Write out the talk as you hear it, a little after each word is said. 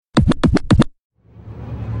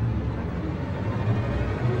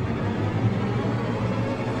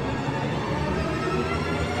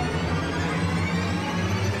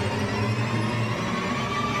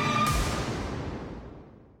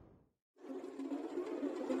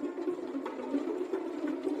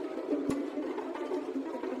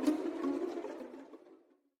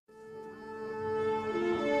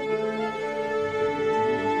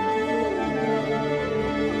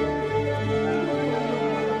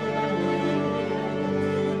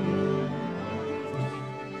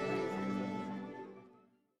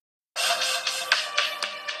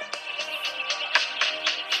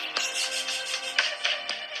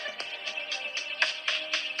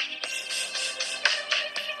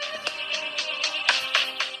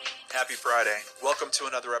Happy Friday. Welcome to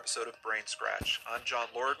another episode of Brain Scratch. I'm John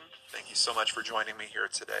Lorden. Thank you so much for joining me here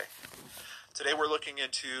today. Today we're looking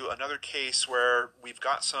into another case where we've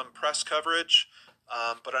got some press coverage,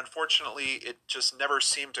 but unfortunately it just never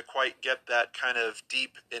seemed to quite get that kind of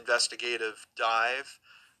deep investigative dive.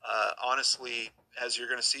 Honestly, as you're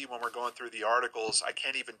going to see when we're going through the articles, I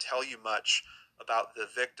can't even tell you much about the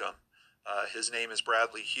victim. His name is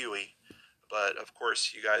Bradley Huey. But of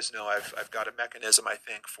course, you guys know I've got a mechanism, I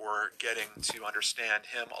think, for getting to understand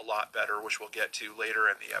him a lot better, which we'll get to later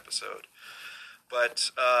in the episode.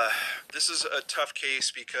 But this is a tough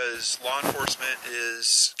case because law enforcement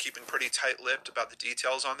is keeping pretty tight-lipped about the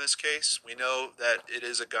details on this case. We know that it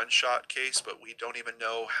is a gunshot case, but we don't even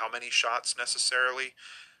know how many shots necessarily.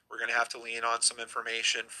 We're going to have to lean on some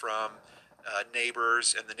information from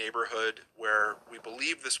neighbors in the neighborhood where we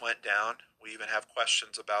believe this went down. We even have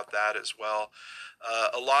questions about that as well.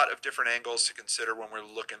 A lot of different angles to consider when we're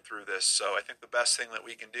looking through this. So I think the best thing that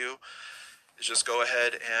we can do is just go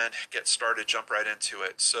ahead and get started, jump right into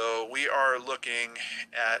it. So we are looking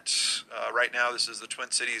at, right now this is the Twin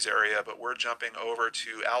Cities area, but we're jumping over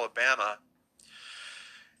to Alabama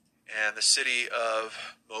and the city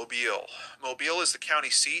of Mobile. Mobile is the county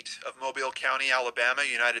seat of Mobile County, Alabama,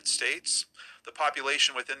 United States. The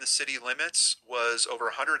population within the city limits was over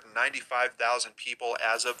 195,000 people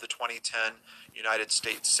as of the 2010 United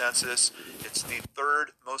States Census. It's the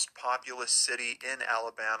third most populous city in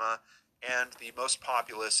Alabama and the most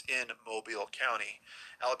populous in Mobile County.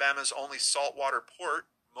 Alabama's only saltwater port,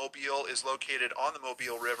 Mobile, is located on the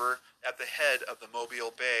Mobile River at the head of the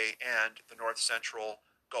Mobile Bay and the north central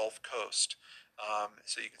Gulf Coast.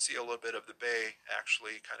 So you can see a little bit of the bay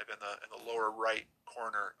actually kind of in the lower right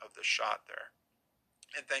corner of the shot there.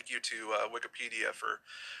 And thank you to Wikipedia for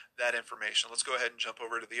that information. Let's go ahead and jump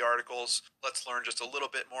over to the articles. Let's learn just a little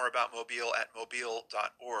bit more about Mobile at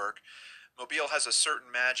mobile.org. Mobile has a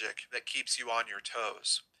certain magic that keeps you on your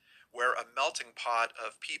toes, where a melting pot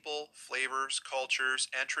of people, flavors, cultures,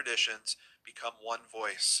 and traditions become one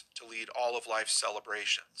voice to lead all of life's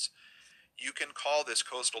celebrations. You can call this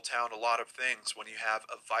coastal town a lot of things when you have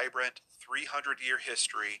a vibrant 300-year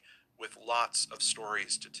history with lots of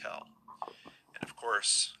stories to tell. And of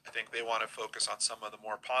course, I think they want to focus on some of the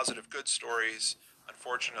more positive, good stories.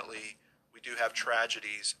 Unfortunately, we do have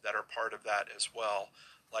tragedies that are part of that as well,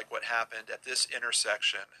 like what happened at this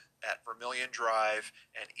intersection at Vermilion Drive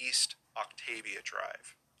and East Octavia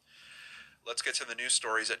Drive. Let's get to the news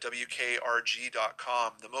stories at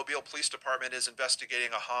WKRG.com. The Mobile Police Department is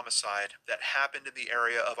investigating a homicide that happened in the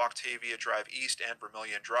area of Octavia Drive East and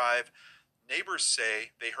Vermilion Drive. Neighbors say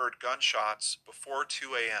they heard gunshots before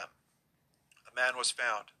 2 a.m. A man was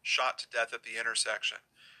found, shot to death at the intersection.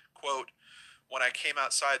 Quote, "When I came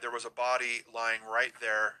outside, there was a body lying right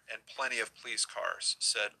there and plenty of police cars,"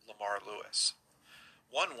 said Lamar Lewis.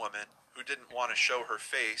 One woman, who didn't want to show her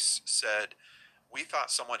face, said, "We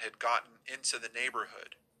thought someone had gotten into the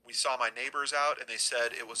neighborhood. We saw my neighbors out and they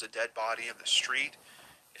said it was a dead body in the street.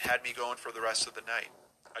 It had me going for the rest of the night.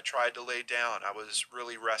 I tried to lay down. I was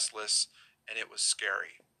really restless and it was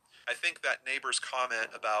scary." I think that neighbor's comment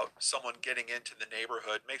about someone getting into the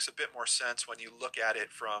neighborhood makes a bit more sense when you look at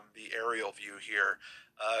it from the aerial view here.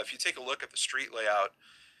 If you take a look at the street layout,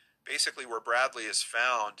 basically where Bradley is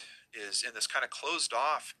found is in this kind of closed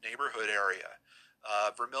off neighborhood area.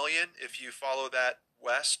 Vermilion, if you follow that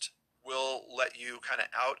west, will let you kind of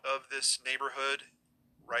out of this neighborhood,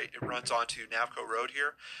 right? It runs onto Navco Road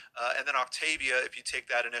here. And then Octavia, if you take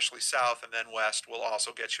that initially south and then west, will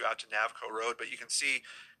also get you out to Navco Road. But you can see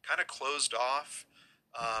kind of closed off.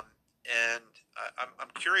 And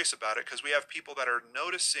I'm curious about it because we have people that are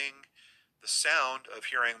noticing the sound of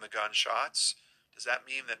hearing the gunshots. Does that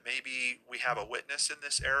mean that maybe we have a witness in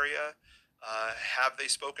this area? Have they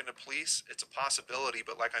spoken to police? It's a possibility,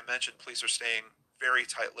 but like I mentioned, police are staying very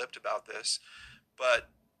tight-lipped about this. But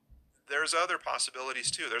there's other possibilities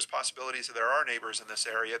too. There's possibilities that there are neighbors in this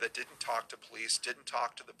area that didn't talk to police, didn't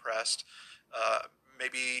talk to the press.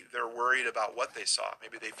 Maybe they're worried about what they saw.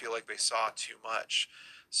 Maybe they feel like they saw too much.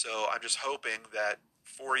 So I'm just hoping that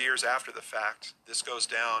 4 years after the fact, this goes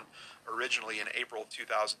down originally in April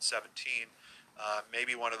 2017,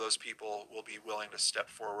 maybe one of those people will be willing to step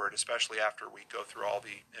forward, especially after we go through all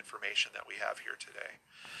the information that we have here today.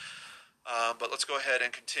 But let's go ahead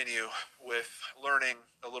and continue with learning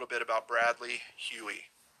a little bit about Bradley Huey.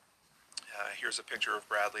 Here's a picture of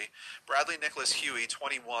Bradley. Bradley Nicholas Huey,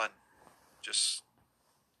 21.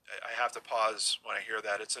 I have to pause when I hear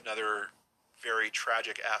that. It's another very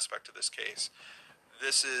tragic aspect of this case.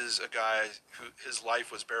 This is a guy who his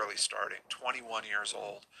life was barely starting, 21 years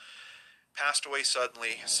old. passed away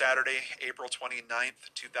suddenly Saturday, April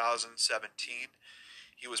 29th, 2017.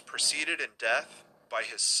 He was preceded in death by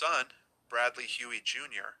his son, Bradley Huey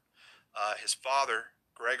Jr., his father,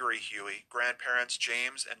 Gregory Huey, grandparents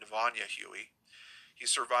James and Devanya Huey. He's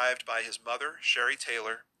survived by his mother, Sherry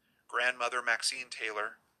Taylor, grandmother Maxine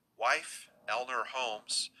Taylor, wife, Elner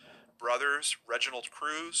Holmes, brothers, Reginald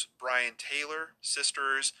Cruz, Brian Taylor,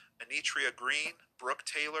 sisters, Anitria Green, Brooke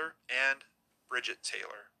Taylor, and Bridget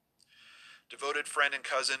Taylor. Devoted friend and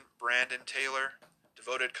cousin, Brandon Taylor.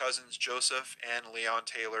 Devoted cousins, Joseph and Leon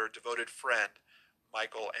Taylor. Devoted friend,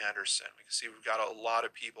 Michael Anderson. We can see we've got a lot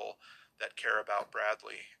of people that care about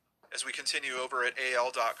Bradley. As we continue over at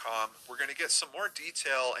AL.com, we're going to get some more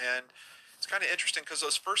detail, and it's kind of interesting because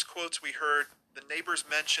those first quotes we heard, the neighbors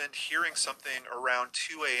mentioned hearing something around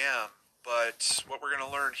 2 a.m., but what we're going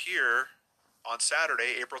to learn here on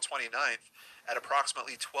Saturday, April 29th, at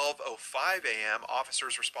approximately 12:05 a.m.,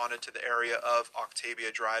 officers responded to the area of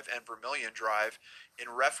Octavia Drive and Vermilion Drive in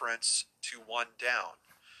reference to one down.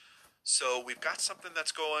 So we've got something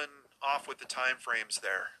that's going off with the time frames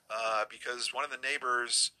there, because one of the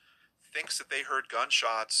neighbors thinks that they heard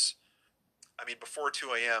gunshots. I mean, before 2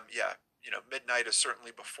 a.m., yeah, midnight is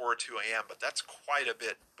certainly before 2 a.m., but that's quite a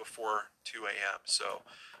bit before 2 a.m. So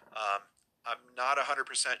I'm not 100%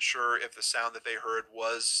 sure if the sound that they heard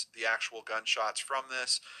was the actual gunshots from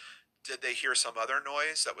this. Did they hear some other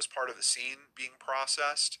noise that was part of the scene being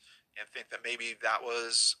processed and think that maybe that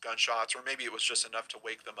was gunshots, or maybe it was just enough to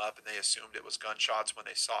wake them up and they assumed it was gunshots when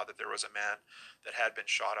they saw that there was a man that had been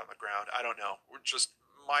shot on the ground? I don't know. We're just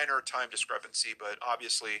minor time discrepancy, but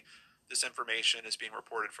obviously this information is being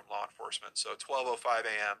reported from law enforcement. So 12:05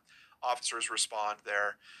 a.m., officers respond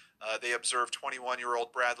there. They observed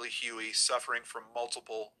 21-year-old Bradley Huey suffering from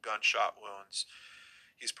multiple gunshot wounds.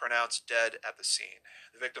 He's pronounced dead at the scene.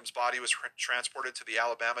 The victim's body was transported to the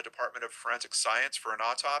Alabama Department of Forensic Science for an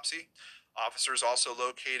autopsy. Officers also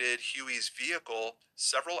located Huey's vehicle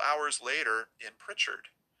several hours later in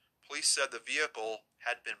Pritchard. Police said the vehicle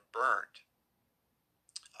had been burned.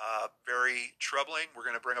 Very troubling. We're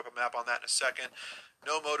going to bring up a map on that in a second.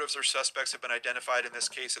 No motives or suspects have been identified in this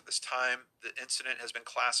case at this time. The incident has been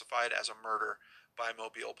classified as a murder by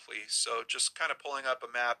Mobile Police. So just kind of pulling up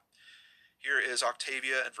a map. Here is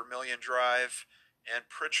Octavia and Vermilion Drive, and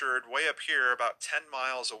Pritchard way up here about 10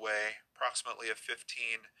 miles away, approximately a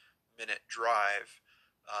 15-minute drive,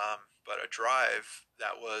 but a drive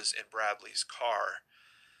that was in Bradley's car.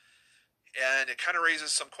 And it kind of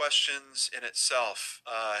raises some questions in itself.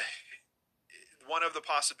 One of the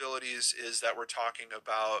possibilities is that we're talking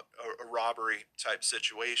about a robbery type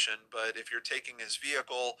situation, but if you're taking his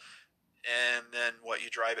vehicle and then you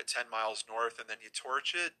drive it 10 miles north and then you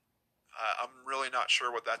torch it, I'm really not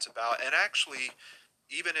sure what that's about. And actually,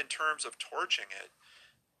 even in terms of torching it,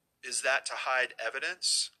 is that to hide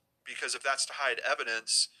evidence? Because if that's to hide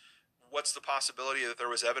evidence, what's the possibility that there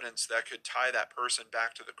was evidence that could tie that person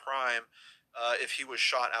back to the crime if he was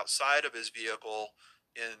shot outside of his vehicle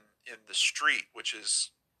in the street, which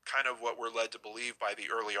is kind of what we're led to believe by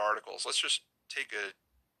the early articles. Let's just take a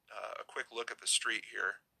quick look at the street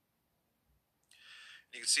here.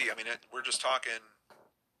 You can see, we're just talking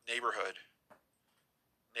neighborhood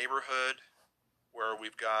where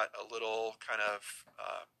we've got a little kind of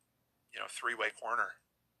three-way corner.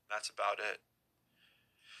 That's about it.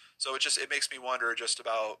 So it makes me wonder just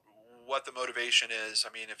about what the motivation is.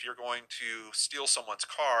 If you're going to steal someone's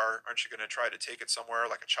car, aren't you going to try to take it somewhere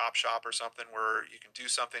like a chop shop or something where you can do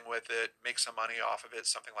something with it, make some money off of it,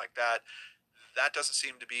 something like that? That doesn't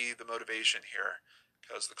seem to be the motivation here,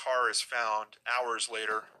 because the car is found hours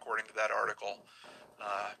later, according to that article,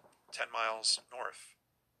 10 miles north.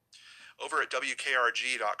 Over at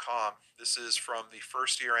WKRG.com, this is from the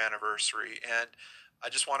first year anniversary, and I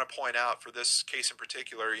just want to point out for this case in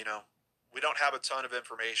particular, we don't have a ton of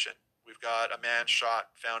information. We've got a man shot,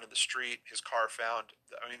 found in the street, his car found.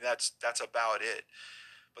 That's about it.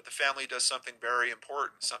 But the family does something very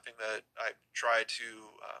important, something that I try to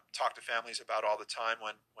talk to families about all the time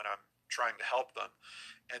when I'm trying to help them,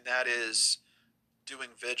 and that is doing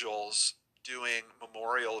vigils, doing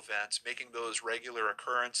memorial events, making those regular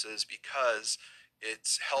occurrences, because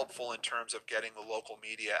it's helpful in terms of getting the local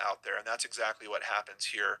media out there. And that's exactly what happens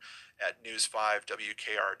here at News 5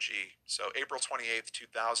 WKRG. So April 28th,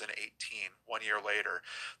 2018, 1 year later,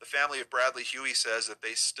 the family of Bradley Huey says that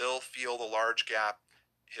they still feel the large gap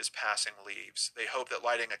his passing leaves. They hope that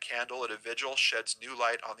lighting a candle at a vigil sheds new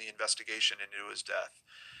light on the investigation into his death.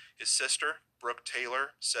 His sister, Brooke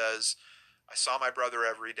Taylor, says, "I saw my brother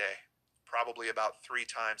every day, probably about 3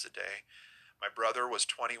 times a day. My brother was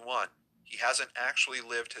 21. He hasn't actually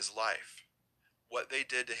lived his life. What they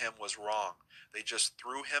did to him was wrong. They just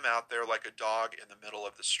threw him out there like a dog in the middle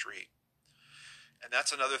of the street. And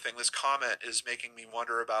that's another thing. This comment is making me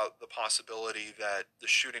wonder about the possibility that the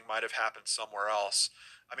shooting might have happened somewhere else.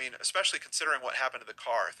 I mean, especially considering what happened to the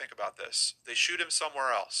car. Think about this. They shoot him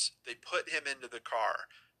somewhere else. They put him into the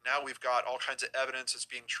car. Now we've got all kinds of evidence that's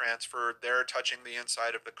being transferred. They're touching the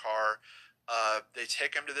inside of the car. They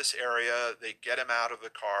take him to this area. They get him out of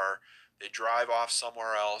the car. They drive off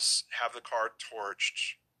somewhere else, have the car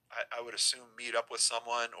torched. I would assume meet up with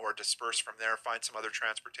someone or disperse from there, find some other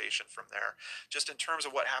transportation from there. Just in terms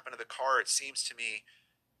of what happened to the car, it seems to me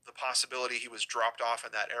the possibility he was dropped off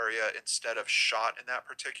in that area instead of shot in that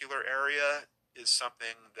particular area is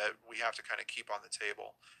something that we have to kind of keep on the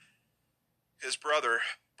table. His brother,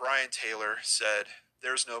 Brian Taylor, said,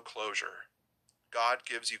 "There's no closure. God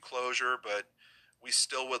gives you closure, but we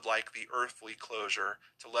still would like the earthly closure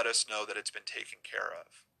to let us know that it's been taken care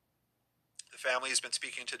of." The family has been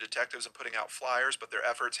speaking to detectives and putting out flyers, but their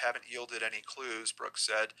efforts haven't yielded any clues, Brooks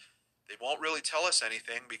said. They won't really tell us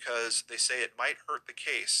anything because they say it might hurt the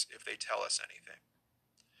case if they tell us anything.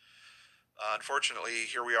 Unfortunately,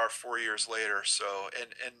 here we are 4 years later. So,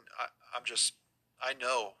 I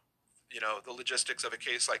know, the logistics of a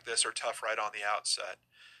case like this are tough right on the outset.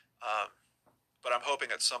 But I'm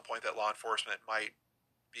hoping at some point that law enforcement might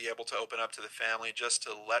be able to open up to the family just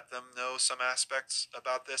to let them know some aspects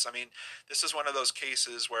about this. I mean, this is one of those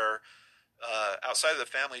cases where outside of the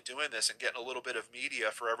family doing this and getting a little bit of media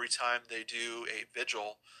for every time they do a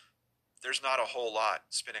vigil, there's not a whole lot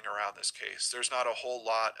spinning around this case. There's not a whole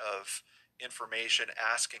lot of information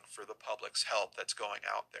asking for the public's help that's going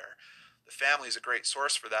out there. The family is a great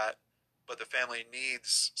source for that, but the family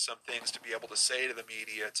needs some things to be able to say to the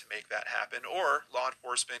media to make that happen. Or law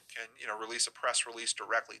enforcement can, release a press release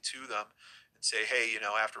directly to them and say, hey,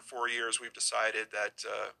 after 4 years, we've decided that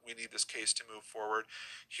we need this case to move forward.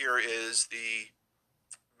 Here is the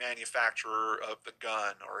manufacturer of the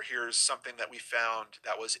gun, or here's something that we found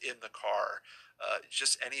that was in the car.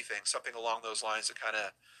 Just anything, something along those lines to kind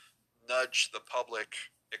of nudge the public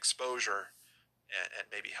exposure and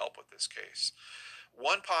maybe help with this case.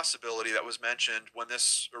 One possibility that was mentioned when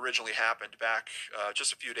this originally happened back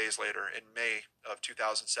just a few days later in May of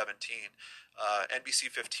 2017, NBC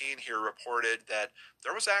 15 here reported that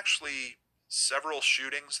there was actually several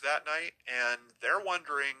shootings that night, and they're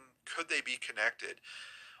wondering, could they be connected?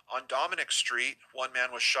 On Dominic Street, one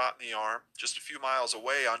man was shot in the arm. Just a few miles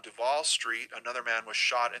away on Duval Street, another man was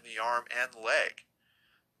shot in the arm and leg.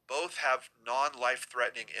 Both have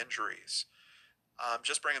non-life-threatening injuries. I'm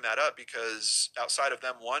just bringing that up because outside of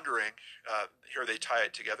them wondering, here they tie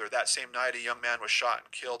it together. That same night, a young man was shot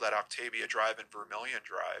and killed at Octavia Drive and Vermilion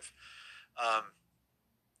Drive.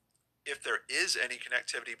 If there is any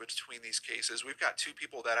connectivity between these cases, we've got two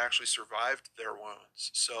people that actually survived their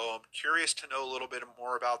wounds. So I'm curious to know a little bit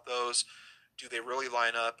more about those. Do they really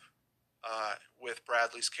line up with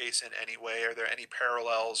Bradley's case in any way? Are there any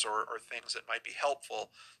parallels or things that might be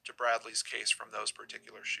helpful to Bradley's case from those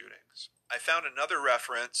particular shootings? I found another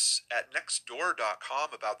reference at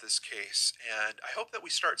nextdoor.com about this case, and I hope that we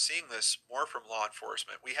start seeing this more from law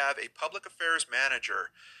enforcement. We have a public affairs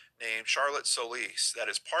manager named Charlotte Solis that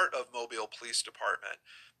is part of Mobile Police Department.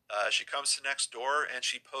 She comes to Nextdoor and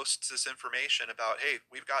she posts this information about, hey,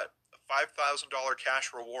 we've got $5,000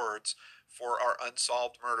 cash rewards for our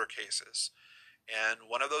unsolved murder cases. And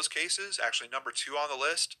one of those cases, actually number 2 on the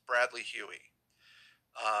list, Bradley Huey.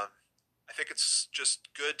 I think it's just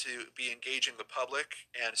good to be engaging the public,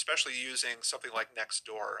 and especially using something like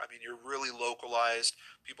Nextdoor. I mean, you're really localized.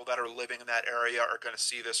 People that are living in that area are going to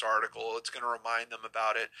see this article. It's going to remind them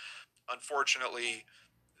about it. Unfortunately,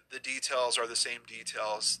 the details are the same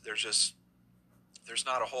details. There's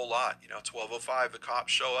not a whole lot. 12:05, the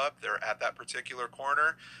cops show up. They're at that particular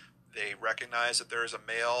corner. They recognize that there is a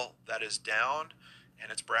male that is down, and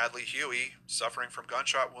it's Bradley Huey suffering from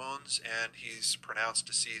gunshot wounds, and he's pronounced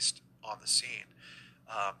deceased on the scene.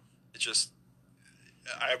 I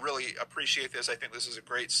really appreciate this. I think this is a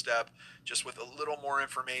great step. Just with a little more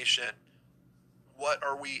information, what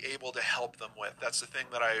are we able to help them with? That's the thing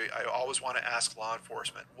that I always want to ask law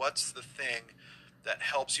enforcement. What's the thing that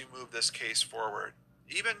helps you move this case forward?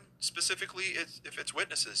 Even specifically if it's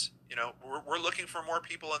witnesses. We're looking for more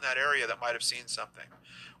people in that area that might have seen something.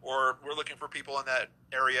 Or we're looking for people in that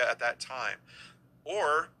area at that time.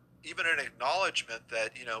 Or even an acknowledgement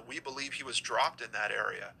that, we believe he was dropped in that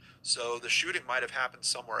area. So the shooting might have happened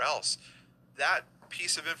somewhere else. That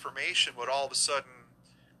piece of information would all of a sudden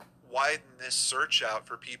widen this search out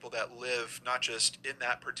for people that live not just in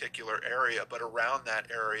that particular area, but around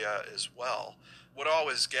that area as well. what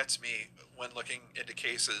always gets me when looking into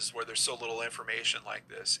cases where there's so little information like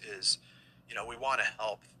this is, we want to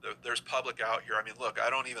help. There's public out here. I mean, look, I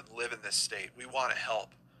don't even live in this state. We want to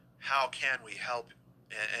help. How can we help?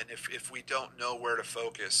 And if we don't know where to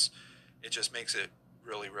focus, it just makes it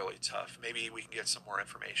really, really tough. Maybe we can get some more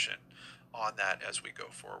information on that as we go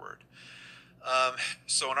forward.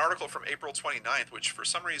 So an article from April 29th, which for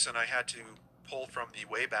some reason I had to pull from the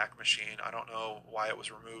Wayback Machine. I don't know why it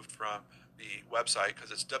was removed from the website,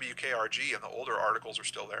 because it's WKRG and the older articles are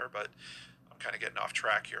still there, but I'm kind of getting off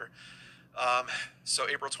track here. So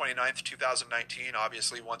April 29th, 2019,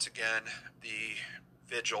 obviously, once again, the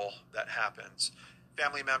vigil that happens.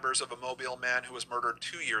 Family members of a Mobile man who was murdered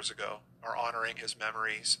 2 years ago are honoring his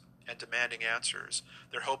memories and demanding answers.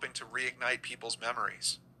 They're hoping to reignite people's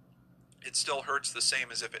memories. It still hurts the same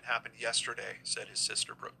as if it happened yesterday, said his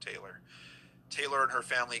sister, Brooke Taylor. Taylor and her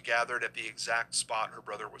family gathered at the exact spot her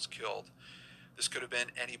brother was killed. This could have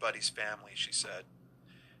been anybody's family, she said.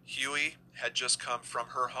 Huey had just come from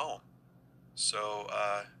her home. So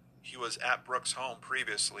he was at Brooke's home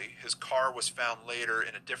previously. His car was found later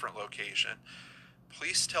in a different location.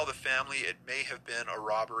 Police tell the family it may have been a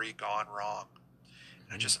robbery gone wrong.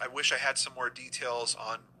 And I wish I had some more details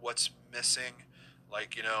on what's missing.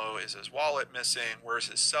 Like, is his wallet missing? Where's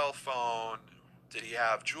his cell phone? Did he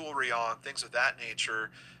have jewelry on? Things of that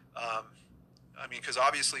nature. Because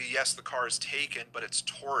obviously, yes, the car is taken, but it's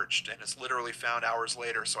torched and it's literally found hours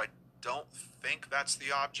later. So I don't think that's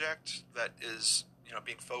the object that is,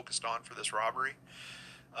 being focused on for this robbery.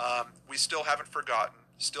 We still haven't forgotten.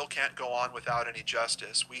 Still can't go on without any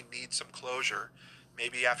justice. We need some closure.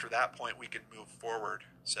 Maybe after that point we can move forward,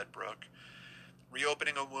 said Brooke.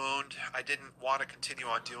 Reopening a wound. I didn't want to continue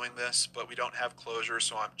on doing this, but we don't have closure,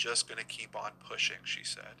 so I'm just going to keep on pushing, she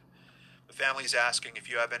said. The family's asking if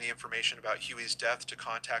you have any information about Huey's death to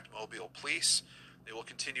contact Mobile Police. They will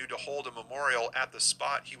continue to hold a memorial at the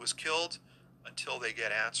spot he was killed until they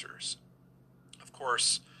get answers. Of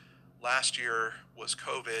course, last year was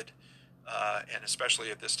COVID, and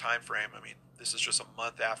especially at this time frame, this is just a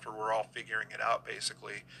month after we're all figuring it out,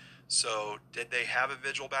 basically. So did they have a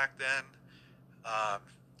vigil back then?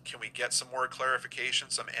 Can we get some more clarification,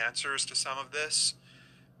 some answers to some of this?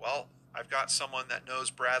 Well, I've got someone that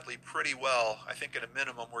knows Bradley pretty well. I think at a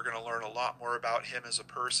minimum we're going to learn a lot more about him as a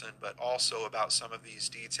person, but also about some of these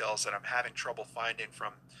details that I'm having trouble finding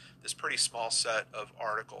from this pretty small set of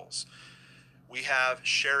articles. We have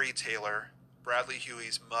Sherry Taylor, Bradley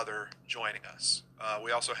Huey's mother, joining us.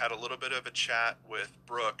 We also had a little bit of a chat with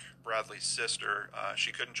Brooke, Bradley's sister.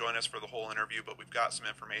 She couldn't join us for the whole interview, but we've got some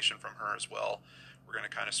information from her as well. We're going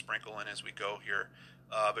to kind of sprinkle in as we go here.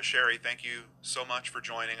 But Sherry, thank you so much for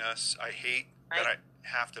joining us. I hate that I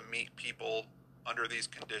have to meet people under these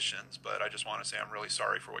conditions, but I just want to say I'm really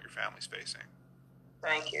sorry for what your family's facing.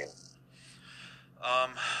 Thank you.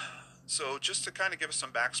 So just to kind of give us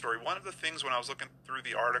some backstory, one of the things when I was looking through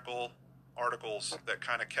the articles that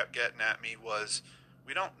kind of kept getting at me was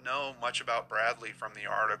we don't know much about Bradley from the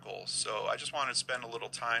articles. So I just wanted to spend a little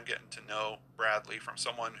time getting to know Bradley from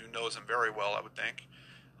someone who knows him very well, I would think.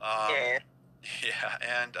 Yeah. Yeah,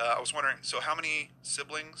 and I was wondering, so how many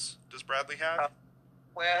siblings does Bradley have?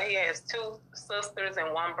 Well, he has 2 sisters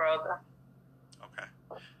and 1 brother. Okay.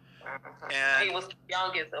 And he was the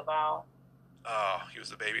youngest of all. Oh, he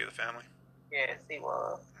was the baby of the family? Yes, he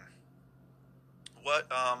was. What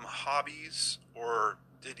hobbies, or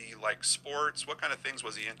did he like sports? What kind of things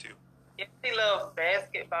was he into? Yes, he loved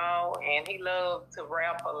basketball, and he loved to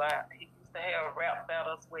rap a lot. He used to have rap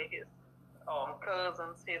battles with his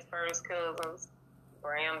cousins, his first cousins,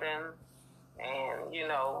 Brandon, and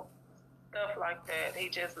stuff like that. He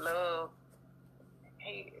just loved.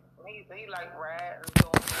 He liked riding,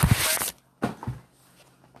 going to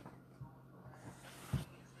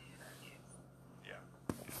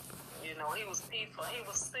Yeah. He was peaceful. He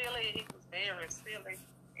was silly. He was very silly,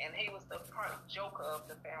 and he was the prank joker of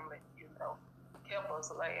the family. Kept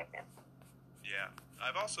us laughing. Yeah,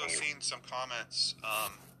 I've also seen some comments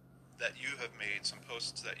that you have made, some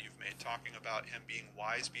posts that you've made talking about him being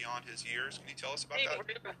wise beyond his years. Can you tell us about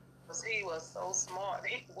that? He was so smart.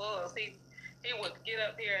 He was. He would get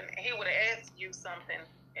up here and he would ask you something,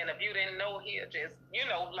 and if you didn't know, he'd just,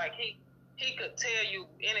 like he could tell you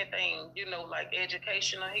anything, like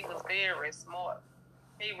educational. He was very smart.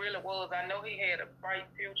 He really was. I know he had a bright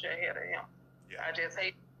future ahead of him. Yeah. I just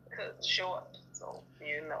hate to cut short, so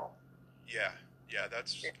Yeah,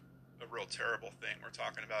 that's a real terrible thing. We're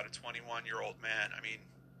talking about a 21-year-old man.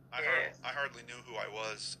 I hardly knew who I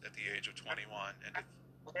was at the age of 21. And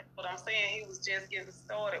that's what I'm saying. He was just getting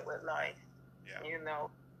started with life. Yeah.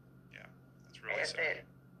 Yeah, that's really sad.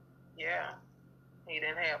 Yeah. He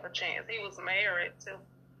didn't have a chance. He was married too.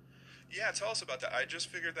 Yeah, tell us about that. I just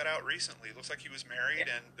figured that out recently. It looks like he was married,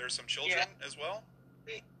 and there's some children as well.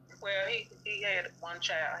 He had one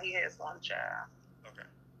child. He has one child. Okay.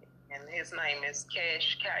 And his name is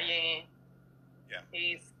Cash Cayenne. Yeah.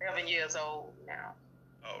 He's 7 years old now.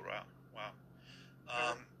 Oh,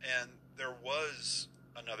 wow. And there was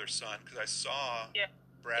another son, because I saw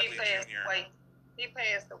Bradley Jr. He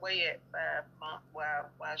passed away at 5 months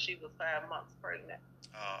while she was 5 months pregnant.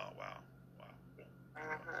 Oh, wow.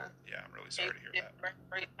 Uh-huh. Yeah, I'm really sorry to hear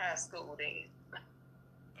that. He high school then.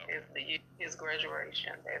 Okay. His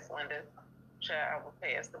graduation. That's when the child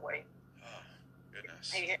passed away. Oh,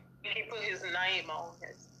 goodness. He put his name on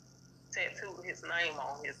tattooed his name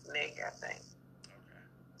on his neck, I think.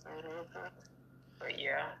 Okay. Mm-hmm. But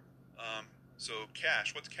yeah. So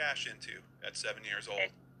Cash, what's Cash into at 7 years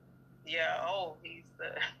old? Yeah. Oh, he's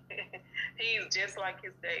just like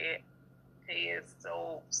his dad. He is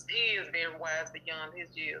very wise beyond his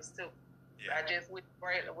years too. Yeah. I just wish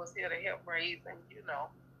Bradley was here to help raise him,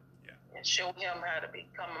 and show him how to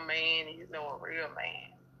become a man, a real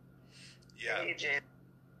man. Yeah. He just,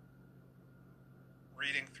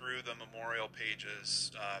 reading through the memorial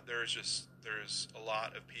pages, there's a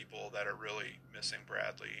lot of people that are really missing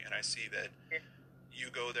Bradley, and I see that you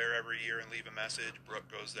go there every year and leave a message. Brooke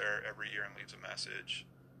goes there every year and leaves a message.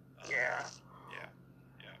 Yeah.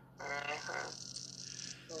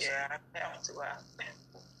 Mm-hmm. Yeah, I have to. I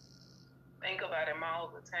think about him all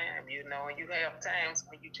the time, and you have times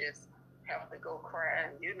when you just have to go cry,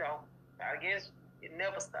 and I guess you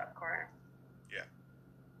never stop crying. Yeah.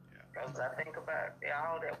 Because I think about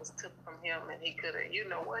all that was took from him, and he could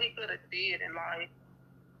have, what he could have did in life.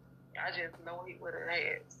 I just know he would have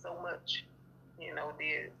had so much,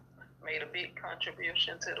 made a big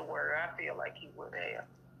contribution to the world. I feel like he would have.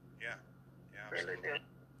 Yeah, really absolutely. did.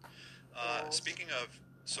 Speaking of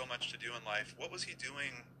so much to do in life, what was he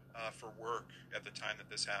doing for work at the time that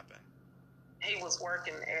this happened? He was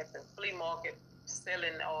working at the flea market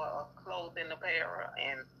selling clothing apparel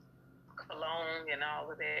and cologne and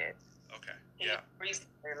all of that. Okay. He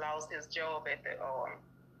recently lost his job at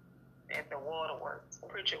the waterworks,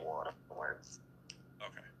 Pritchard Waterworks.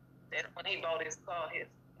 Okay. That's when he bought his car, his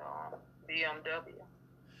BMW.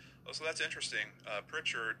 Oh, so that's interesting.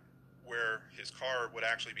 Pritchard, where his car would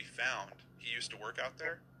actually be found, he used to work out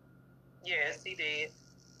there? Yes, he did.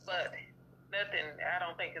 But nothing, I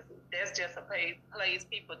don't think that's just a place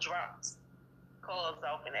people drops cars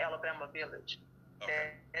off in Alabama Village. Okay.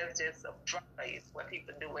 That's just a drop place where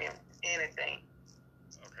people do anything.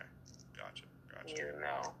 Okay, gotcha.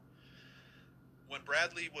 When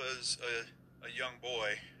Bradley was a young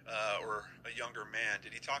boy or a younger man,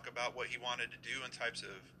 did he talk about what he wanted to do in types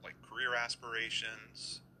of career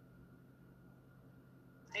aspirations?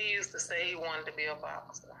 He used to say he wanted to be a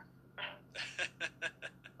boxer.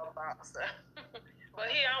 But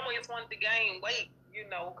he always wanted to gain weight,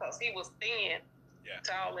 because he was thin. Yeah.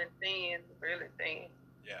 Tall and thin, really thin.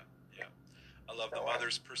 Yeah. I love the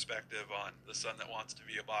mother's perspective on the son that wants to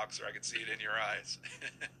be a boxer. I could see it in your eyes.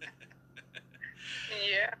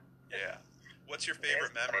 Yeah. Yeah. What's your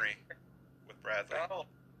favorite memory with Bradley?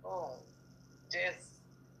 Just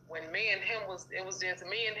when it was just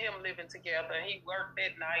me and him living together. He worked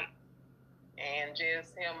at night, and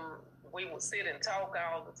just him, we would sit and talk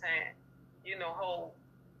all the time. Whole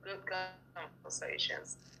good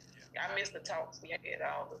conversations. Yeah. I miss the talks we had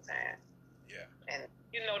all the time. Yeah. And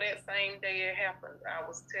that same day it happened, I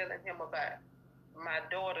was telling him about my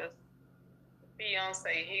daughter's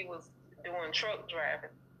fiance. He was doing truck driving,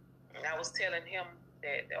 and I was telling him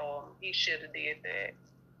that he should have did that.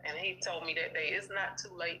 And he told me that day, it's not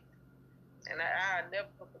too late. And I never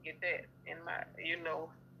forget that in my,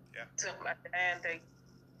 to my dying day,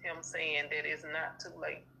 him saying that it's not too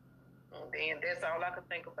late. And then that's all I could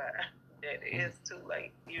think about, that it's too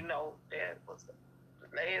late. That was the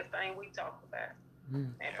last thing we talked about.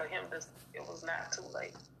 And for him, it was not too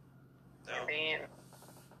late. No. And then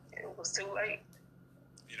it was too late.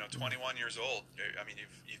 21 years old, I mean,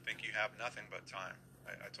 you think you have nothing but time.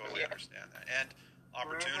 I totally understand that. And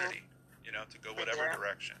opportunity, to go whatever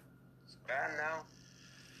direction. So, I know.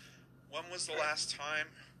 When was the last time?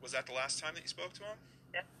 Was that the last time that you spoke to him?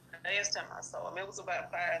 Yeah, the last time I saw him, it was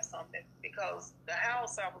about 5-something, because the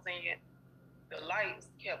house I was in, the lights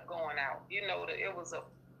kept going out. It was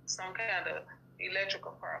some kind of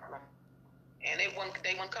electrical problem, and they wouldn't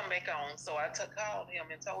come back on. So I called him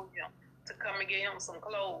and told him to come and get him some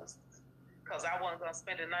clothes, because I wasn't going to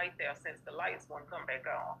spend the night there since the lights wouldn't come back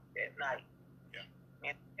on that night. Yeah.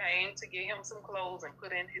 And came to get him some clothes and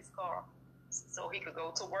put in his car so he could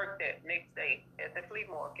go to work that next day at the flea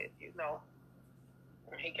market,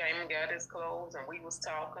 He came and got his clothes, and we was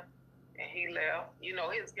talking, and he left. You know,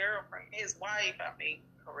 his girlfriend, his wife, I mean,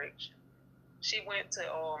 correction. She went to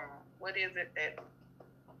what is it, that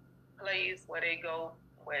place where they go,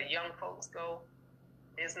 where young folks go?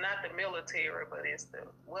 It's not the military, but it's the,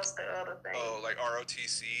 what's the other thing? Oh, like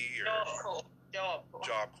ROTC or Job Corps. Job Corps.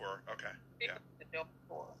 Job Corps. Okay. Yeah. The Job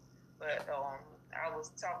Corps. But I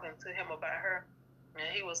was talking to him about her, and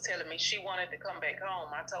he was telling me she wanted to come back home.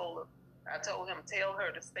 I told him, tell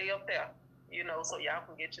her to stay up there, you know, so y'all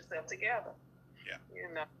can get yourself together. Yeah.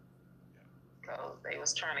 You know, because they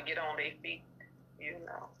was trying to get on their feet, you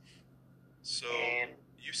know. So and,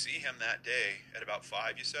 you see him that day at about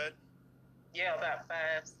 5, you said? Yeah, about 5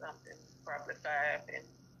 something, probably 5 and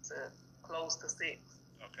to close to 6.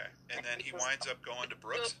 Okay. And then he winds up going to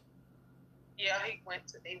Brooks? Yeah, he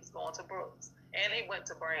was going to Brooks. And he went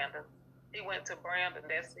to Brandon. He went to Brandon.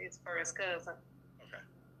 That's his first cousin. Okay.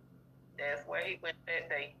 That's where he went that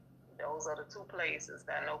day. Those are the 2 places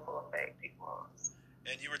that I know for a fact he was.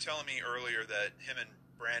 And you were telling me earlier that him and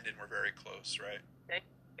Brandon were very close, right? They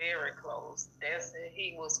were very close.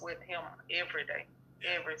 He was with him every day,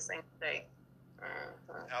 every single day.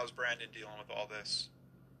 Mm-hmm. How's Brandon dealing with all this?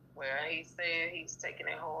 Well, he said he's taking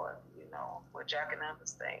it hard, you know, which I can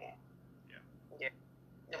understand. Yeah.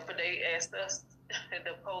 But they asked us,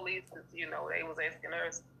 the police, you know, they was asking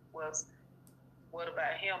us, what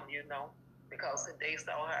about him, you know, because they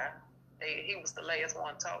saw how he was the last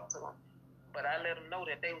one to talk to him. But I let them know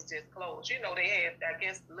that they was just close. You know, they had, I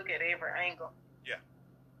guess, look at every angle. Yeah.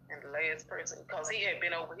 And the last person, because he had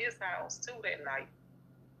been over his house too that night,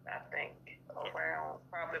 I think, around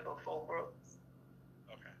probably before Brooks.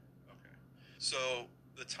 Okay. So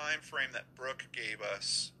the time frame that Brooke gave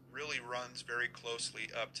us really runs very closely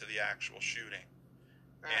up to the actual shooting.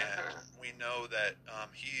 And we know that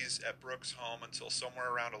he's at Brooks' home until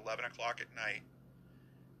somewhere around 11 o'clock at night.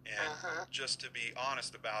 And just to be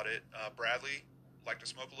honest about it, Bradley liked to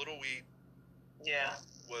smoke a little weed. Yeah.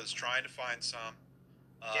 Was trying to find some.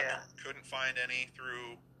 Couldn't find any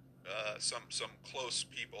through some close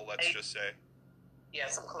people, let's just say. Yeah,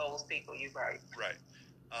 some close people, you're right. Right.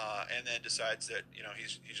 And then decides that, you know,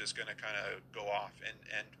 he's just going to kind of go off.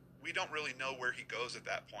 And we don't really know where he goes at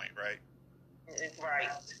that point, right? Right.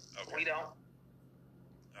 Okay. We don't.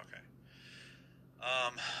 Okay.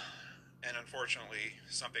 And unfortunately,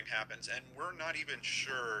 something happens. And we're not even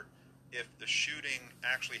sure if the shooting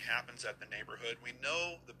actually happens at the neighborhood. We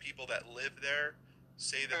know the people that live there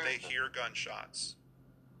say that they hear gunshots.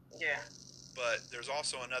 Yeah. But there's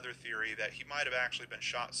also another theory that he might have actually been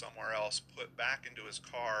shot somewhere else, put back into his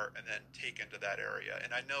car, and then taken to that area.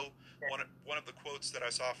 And I know one of the quotes that I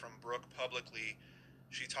saw from Brooke publicly,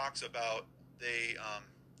 she talks about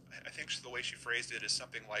I think the way she phrased it is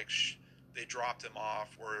something like they dropped him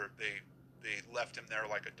off, or they left him there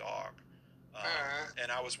like a dog.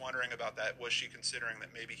 And I was wondering about that. Was she considering that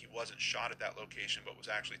maybe he wasn't shot at that location, but was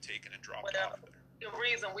actually taken and dropped off there? The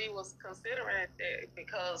reason we was considering that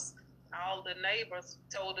because all the neighbors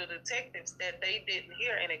told the detectives that they didn't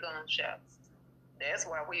hear any gunshots. That's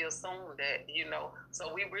why we assumed that, you know.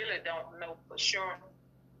 So we really don't know for sure.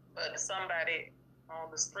 But somebody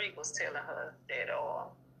on the street was telling her that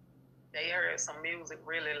they heard some music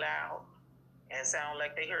really loud and sounded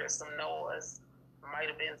like they heard some noise. Might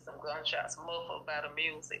have been some gunshots muffled by the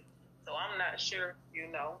music. So I'm not sure, you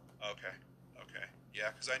know. Okay. Yeah,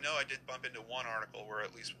 because I know I did bump into one article where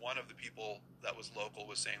at least one of the people that was local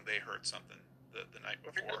was saying they heard something the night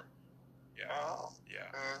before. Yeah. Yeah.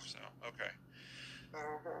 So, okay.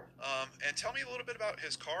 And tell me a little bit about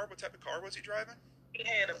his car. What type of car was he driving? He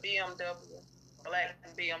had a BMW, black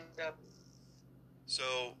BMW.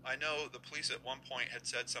 So I know the police at one point had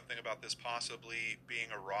said something about this possibly being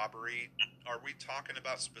a robbery. Are we talking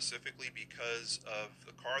about specifically because of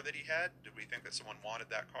the car that he had? Did we think that someone wanted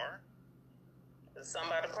that car?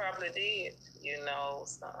 Somebody probably did, you know.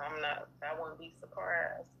 So I wouldn't be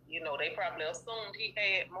surprised. You know, they probably assumed he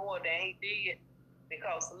had more than he did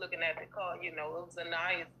because looking at the car, you know, it was a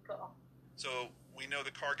nice car. So we know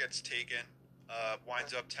the car gets taken,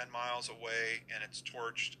 winds up 10 miles away, and it's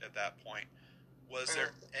torched at that point. Was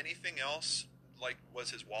there anything else? Like,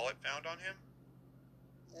 was his wallet found on him?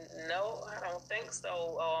 No, I don't think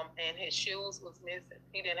so. And his shoes was missing.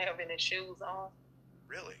 He didn't have any shoes on.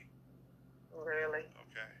 Really? Really.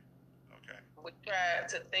 Okay. We tried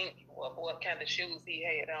to think of what kind of shoes he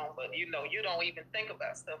had on, but you know, you don't even think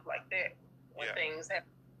about stuff like that when things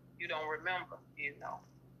happen. You don't remember, you know.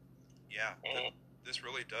 Yeah. This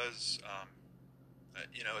really does,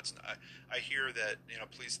 it's I hear that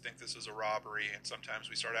police think this is a robbery, and sometimes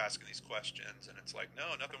we start asking these questions, and it's like,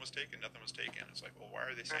 no, nothing was taken, nothing was taken. It's like, well, why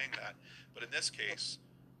are they saying that? But in this case,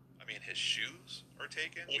 I mean, his shoes are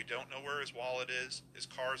taken. We don't know where his wallet is. His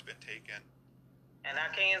car's been taken. And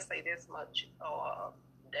I can say this much: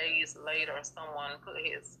 days later, someone put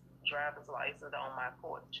his driver's license on my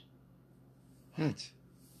porch. What?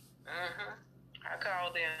 I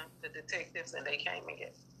called them, the detectives, and they came and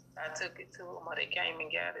get it. I took it to them, or they came and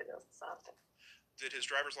got it, or something. Did his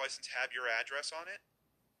driver's license have your address on it?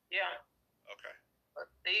 Yeah. Okay. But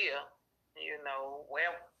still,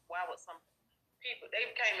 why would some people,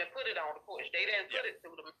 they came and put it on the porch. They didn't put it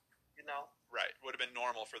through the, Right. Would have been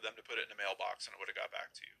normal for them to put it in a mailbox and it would have got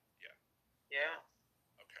back to you. Yeah. Yeah.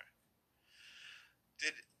 Okay.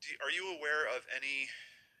 Are you aware of any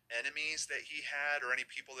enemies that he had, or any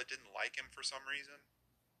people that didn't like him for some reason?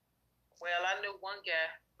 Well, I knew one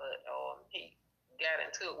guy, but he got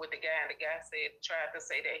into it with the guy, and the guy tried to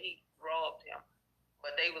say that he robbed him,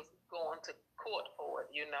 but they was going to court for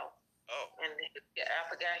it, Oh. And I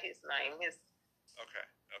forgot his name.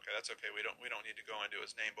 Okay, that's okay. We don't need to go into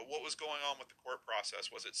his name. But what was going on with the court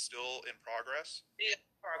process? Was it still in progress? Yeah,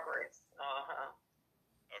 progress.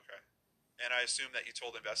 Okay. And I assume that you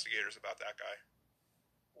told investigators about that guy.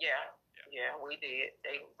 Yeah, we did.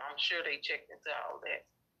 I'm sure they checked into all that.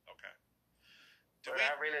 Okay.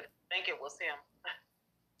 I really think it was him.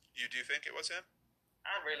 You do think it was him?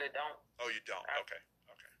 I really don't. Oh, you don't? Okay.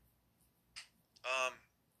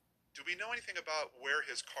 Do we know anything about where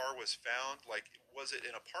his car was found? Like, was it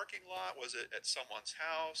in a parking lot? Was it at someone's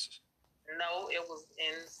house? No, it was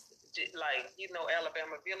in,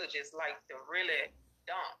 Alabama villages, like the really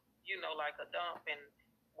dump, like a dump, and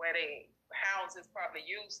where they houses probably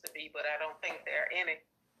used to be, but I don't think they're in it,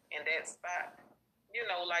 in that spot.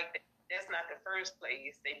 That's not the first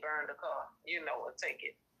place they burn the car, or take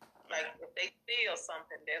it. Like, if they steal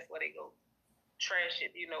something, that's where they go trash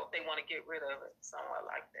it, if they want to get rid of it, somewhere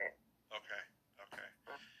like that. Okay.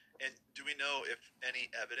 And do we know if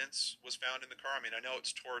any evidence was found in the car? I mean, I know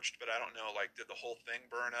it's torched, but I don't know, like, did the whole thing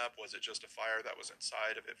burn up? Was it just a fire that was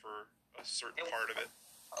inside of it for a certain part of it?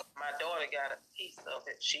 My daughter got a piece of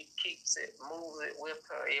it. She keeps it, moves it with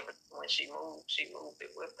her. When she moved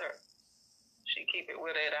it with her. She keep it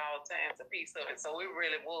with her at all times, a piece of it. So it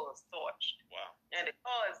really was torched. Wow. And the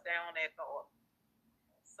car is down at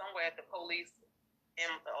somewhere at the police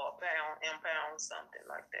impound, something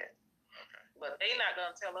like that. Okay. But they not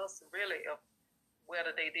gonna tell us really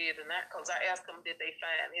whether they did or not. Cause I asked them, did they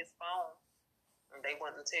find his phone? And they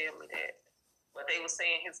wouldn't tell me that. But they were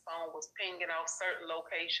saying his phone was pinging off certain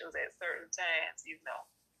locations at certain times,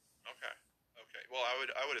 Okay. Well,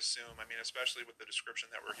 I would assume, I mean, especially with the description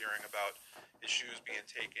that we're hearing about his shoes being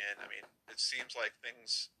taken, I mean, it seems like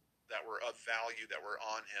things that were of value that were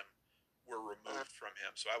on him were removed from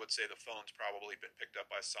him. So I would say the phone's probably been picked up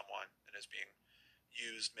by someone and is being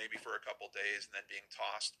used maybe for a couple days and then being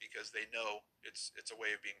tossed because they know it's a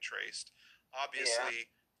way of being traced. Obviously,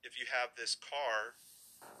 if you have this car,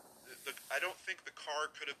 I don't think the car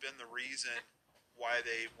could have been the reason why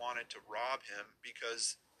they wanted to rob him,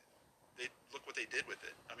 because look what they did with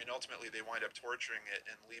it. I mean, ultimately they wind up torturing it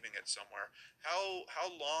and leaving it somewhere. How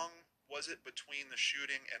long was it between the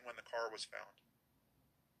shooting and when the car was found?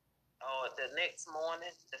 Oh, the next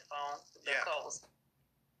morning, the car was.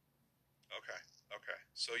 Okay.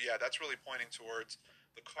 So yeah, that's really pointing towards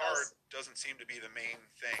the car doesn't seem to be the main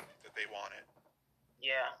thing that they wanted.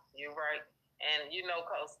 Yeah, you're right. And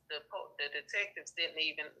because the detectives didn't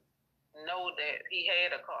even know that he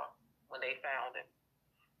had a car when they found him.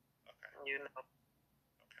 Okay. Okay.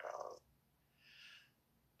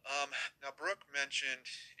 Now, Brooke mentioned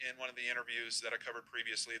in one of the interviews that I covered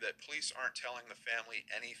previously that police aren't telling the family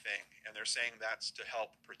anything, and they're saying that's to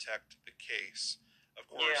help protect the case. Of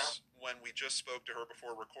course, when we just spoke to her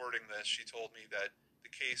before recording this, she told me that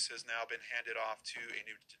the case has now been handed off to a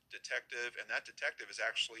new detective, and that detective is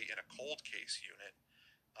actually in a cold case unit.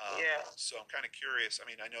 So I'm kind of curious. I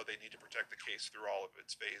mean, I know they need to protect the case through all of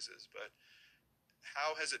its phases, but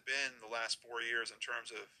how has it been the last 4 years in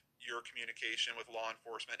terms of your communication with law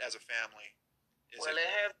enforcement as a family? It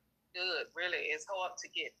has good. Really, it's hard to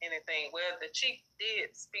get anything. Well, the chief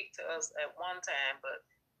did speak to us at one time, but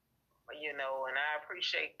and I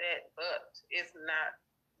appreciate that. But it's not,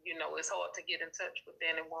 it's hard to get in touch with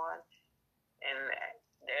anyone, and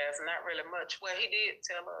there's not really much. Well, he did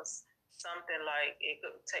tell us something like it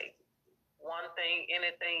could take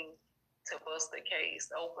anything to bust the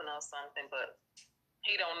case open or something, but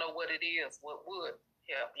he don't know what it is, what would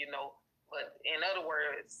help, But in other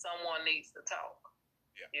words, someone needs to talk,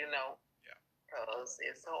 because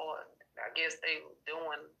it's hard. I guess they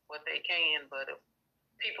doing what they can, but if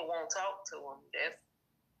people won't talk to them,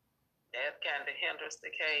 that kind of hinders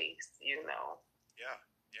the case, Yeah,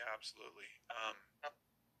 yeah, absolutely.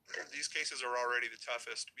 These cases are already the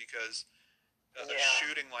toughest because a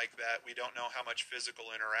shooting like that, we don't know how much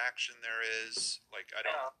physical interaction there is. Like, I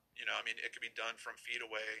don't, I mean, it could be done from feet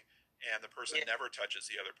away, and the person never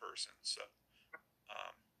touches the other person. So,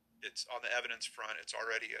 it's on the evidence front. It's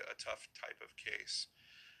already a tough type of case.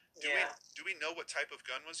 Do we know what type of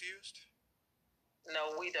gun was used?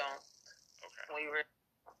 No, we don't. Okay.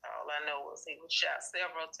 All I know is he was shot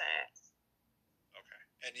several times. Okay.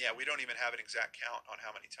 And yeah, we don't even have an exact count on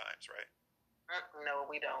how many times, right? No,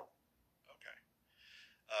 we don't. Okay.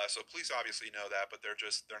 So police obviously know that, but they're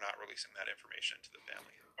not releasing that information to the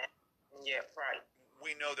family. Yeah, right.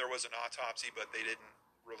 We know there was an autopsy, but they didn't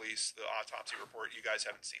release the autopsy report. You guys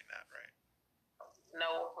haven't seen that, right?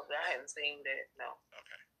 No, I hadn't seen that. No.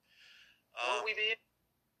 Okay. What we did?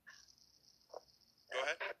 Go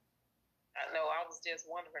ahead. No, I was just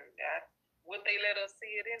wondering, would they let us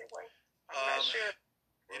see it anyway? I'm not sure.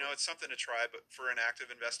 It's something to try, but for an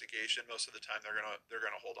active investigation, most of the time they're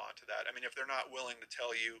gonna hold on to that. I mean, if they're not willing to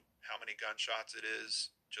tell you how many gunshots it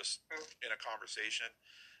is, just in a conversation,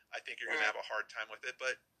 I think you're gonna have a hard time with it.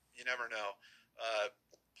 But you never know.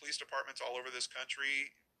 Police departments all over this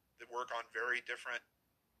country that work on very different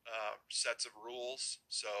sets of rules,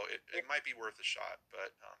 so it might be worth a shot.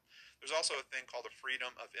 But there's also a thing called the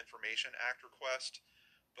Freedom of Information Act request.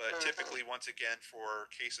 But typically, once again,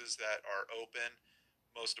 for cases that are open,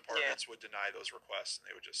 most departments would deny those requests, and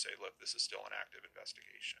they would just say, look, this is still an active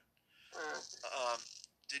investigation.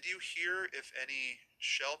 Did you hear if any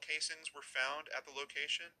shell casings were found at the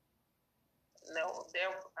location? No,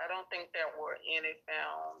 I don't think there were any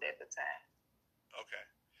found at the time. Okay.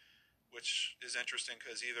 Which is interesting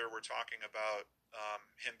because either we're talking about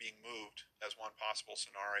him being moved as one possible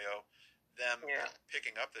scenario, them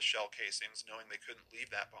picking up the shell casings, knowing they couldn't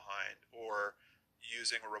leave that behind, or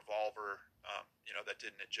using a revolver, that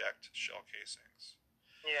didn't eject shell casings.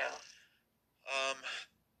 Yeah.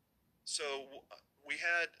 So we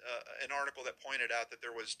had an article that pointed out that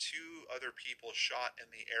there was 2 other people shot in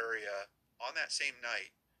the area on that same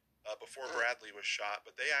night before Bradley was shot,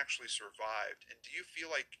 but they actually survived. And do you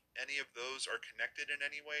feel like any of those are connected in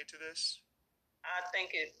any way to this? I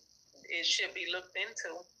think it should be looked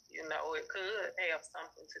into. It could have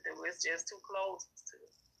something to do. It's just too close to.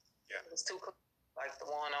 Yeah. It's too close, like the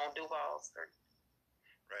one on Duval Street.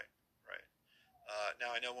 Right.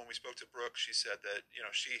 Now, I know when we spoke to Brooke, she said that,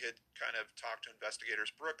 she had kind of talked to investigators.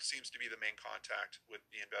 Brooke seems to be the main contact with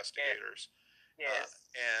the investigators. Yes.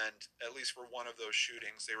 And at least for one of those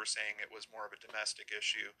shootings, they were saying it was more of a domestic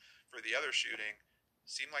issue. For the other shooting, it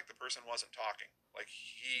seemed like the person wasn't talking. Like,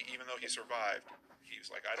 even though he survived, he was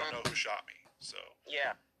like, I don't know who shot me. So.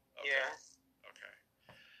 Yeah. Okay. Yeah. Okay.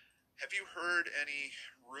 Have you heard any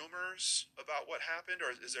rumors about what happened,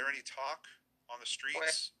 or is there any talk on the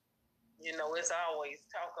streets? Well, it's always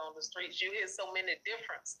talk on the streets. You hear so many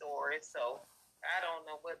different stories, so I don't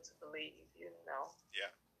know what to believe,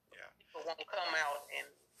 Yeah. People won't come out and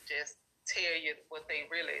just tell you what they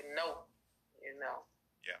really know,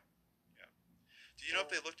 Yeah. Do you know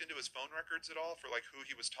if they looked into his phone records at all for, like, who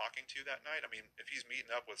he was talking to that night? I mean, if he's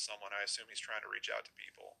meeting up with someone, I assume he's trying to reach out to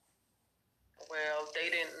people. Well,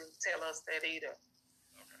 they didn't tell us that either.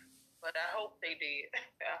 Okay. But I hope they did.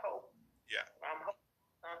 I hope. Yeah. I'm hoping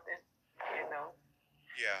something,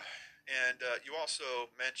 Yeah. And you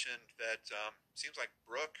also mentioned that seems like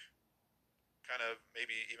Brooke kind of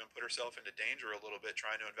maybe even put herself into danger a little bit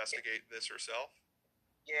trying to investigate this herself.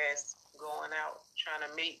 Yes, going out, trying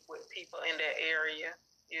to meet with people in that area,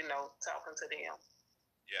 talking to them.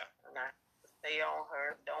 Yeah. And I stay on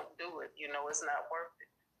her. Don't do it. It's not worth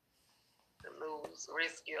it to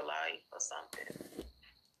risk your life or something.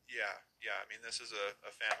 Yeah. I mean, this is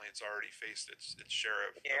a family that's already faced its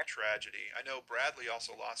share of tragedy. I know Bradley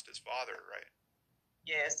also lost his father, right?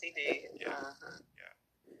 Yes, he did. Yeah. Yeah.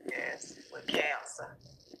 Yes, with cancer.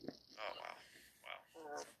 Oh, wow.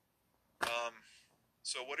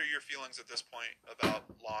 So what are your feelings at this point about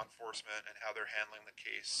law enforcement and how they're handling the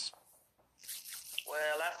case?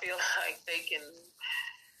 Well, I feel like they can,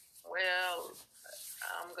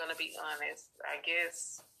 I'm going to be honest. I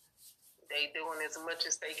guess they doing as much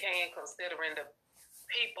as they can considering the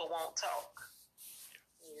people won't talk.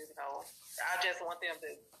 I just want them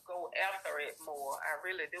to go after it more. I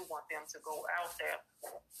really do want them to go out there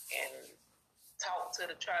and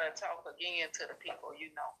try to talk again to the people,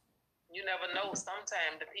 You never know.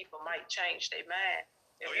 Sometimes the people might change their mind.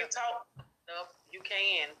 If you talk enough, you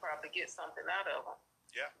can probably get something out of them.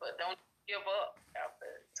 Yeah. But don't give up after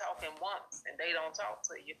talking once and they don't talk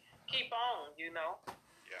to you, keep on, you know.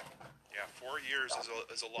 Yeah. 4 years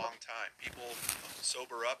is a long time. People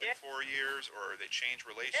sober up in 4 years, or they change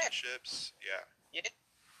relationships. Yeah.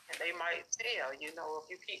 And they might tell, you know,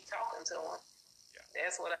 if you keep talking to them. Yeah.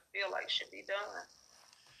 That's what I feel like should be done.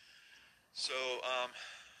 So,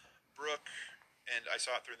 Brooke, and I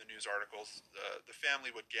saw it through the news articles, the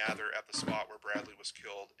family would gather at the spot where Bradley was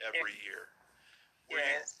killed every year.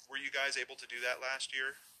 Were you guys able to do that last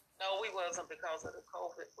year? No, we wasn't because of the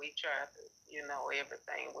COVID. We tried to, you know,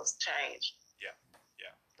 everything was changed. Yeah.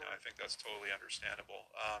 And I think that's totally understandable.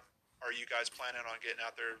 Are you guys planning on getting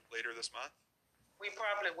out there later this month? We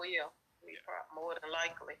probably will. More than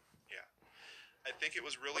likely. Yeah. I think it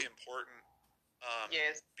was really important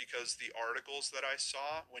because the articles that I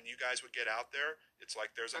saw, when you guys would get out there, it's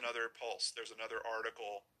like there's another pulse. There's another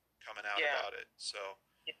article coming out about it. So,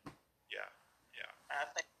 yeah. I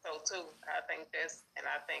think so too. I think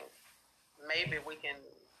maybe we can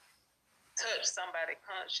touch somebody's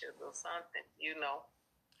conscience or something, you know.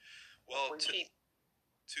 Well,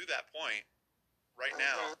 to that point, right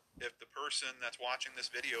now, if the person that's watching this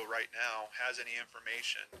video right now has any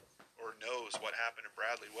information or knows what happened to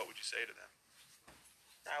Bradley, what would you say to them?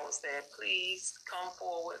 I would say, please come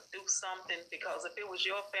forward, do something, because if it was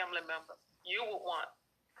your family member, you would want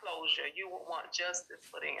closure. You would want justice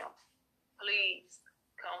for them. Please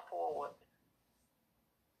come forward.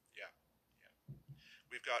 Yeah.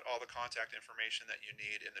 We've got all the contact information that you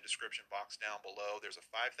need in the description box down below. There's a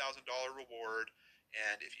 $5,000 reward,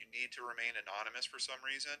 and if you need to remain anonymous for some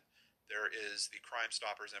reason, there is the Crime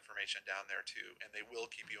Stoppers information down there too, and they will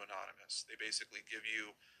keep you anonymous. They basically give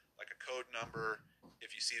you like a code number.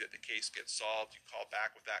 If you see that the case gets solved, you call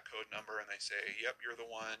back with that code number, and they say, yep, you're the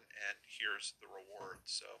one, and here's the reward.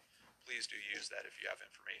 So please do use that if you have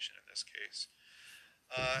information in this case.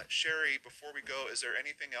 Sherry, before we go, is there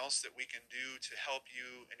anything else that we can do to help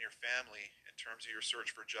you and your family in terms of your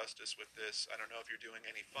search for justice with this? I don't know if you're doing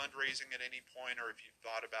any fundraising at any point, or if you've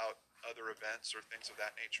thought about other events or things of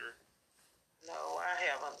that nature. No, I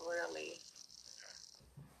haven't really.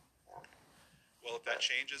 Okay. Well, if that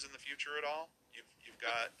changes in the future at all, you've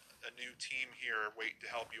got a new team here waiting to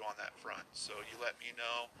help you on that front. So you let me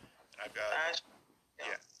know, and I've got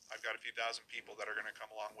a few thousand people that are going to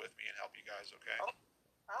come along with me and help you guys. Okay.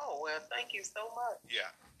 Oh, well, thank you so much. Yeah.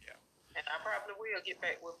 And I probably will get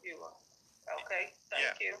back with you. Okay,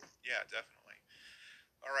 thank you. Yeah, definitely.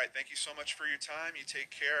 All right, thank you so much for your time. You take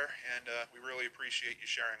care, and we really appreciate you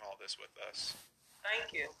sharing all this with us.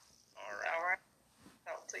 Thank you. All right.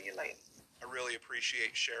 Talk to you later. I really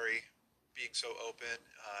appreciate Sherry being so open,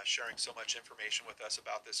 sharing so much information with us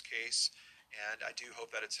about this case, and I do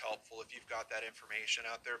hope that it's helpful. If you've got that information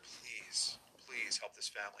out there, please help this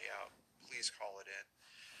family out. Please call it in.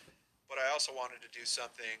 But I also wanted to do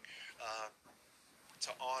something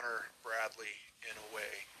to honor Bradley in a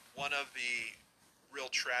way. One of the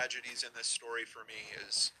real tragedies in this story for me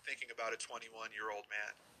is thinking about a 21-year-old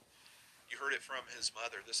man. You heard it from his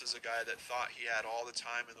mother. This is a guy that thought he had all the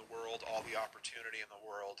time in the world, all the opportunity in the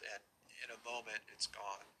world, and in a moment, it's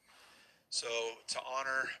gone. So to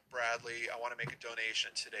honor Bradley, I want to make a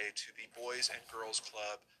donation today to the Boys and Girls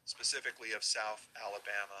Club, specifically of South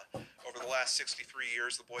Alabama. Over the last 63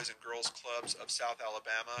 years, the Boys and Girls Clubs of South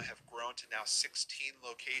Alabama have grown to now 16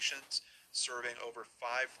 locations, serving over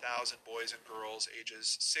 5,000 boys and girls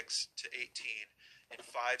ages 6 to 18 in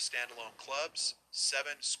 5 standalone clubs,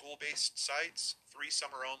 7 school-based sites, 3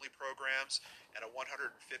 summer-only programs, and a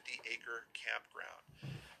 150-acre campground.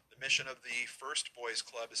 The mission of the First Boys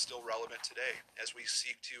Club is still relevant today as we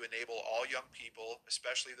seek to enable all young people,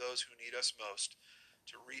 especially those who need us most,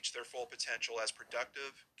 to reach their full potential as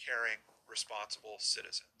productive, caring, responsible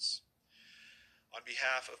citizens. On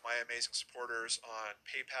behalf of my amazing supporters on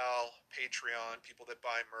PayPal, Patreon, people that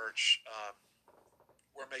buy merch,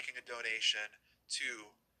 we're making a donation to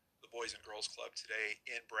the Boys and Girls Club today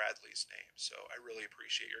in Bradley's name. So I really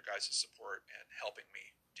appreciate your guys' support and helping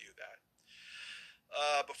me do that.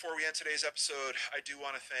 Before we end today's episode, I do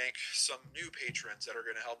want to thank some new patrons that are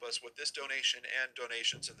going to help us with this donation and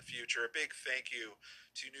donations in the future. A big thank you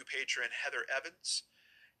to new patron Heather Evans,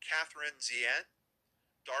 Catherine Zien,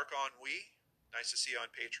 Dark Ennui. Nice to see you on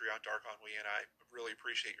Patreon, Dark Ennui, and I really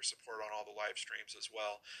appreciate your support on all the live streams as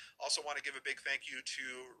well. Also want to give a big thank you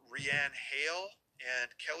to Rianne Hale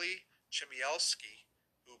and Kelly Chmielski,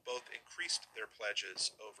 who both increased their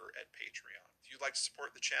pledges over at Patreon. If you'd like to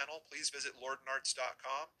support the channel, please visit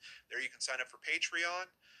lordandarts.com. There you can sign up for Patreon,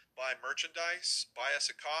 buy merchandise, buy us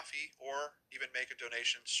a coffee, or even make a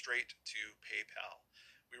donation straight to PayPal.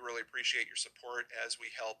 We really appreciate your support as we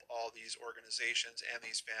help all these organizations and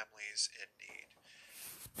these families in need.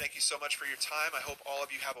 Thank you so much for your time. I hope all of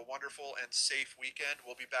you have a wonderful and safe weekend.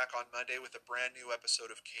 We'll be back on Monday with a brand new episode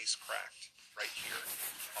of Case Cracked right here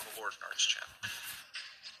on the Lord and Arts channel.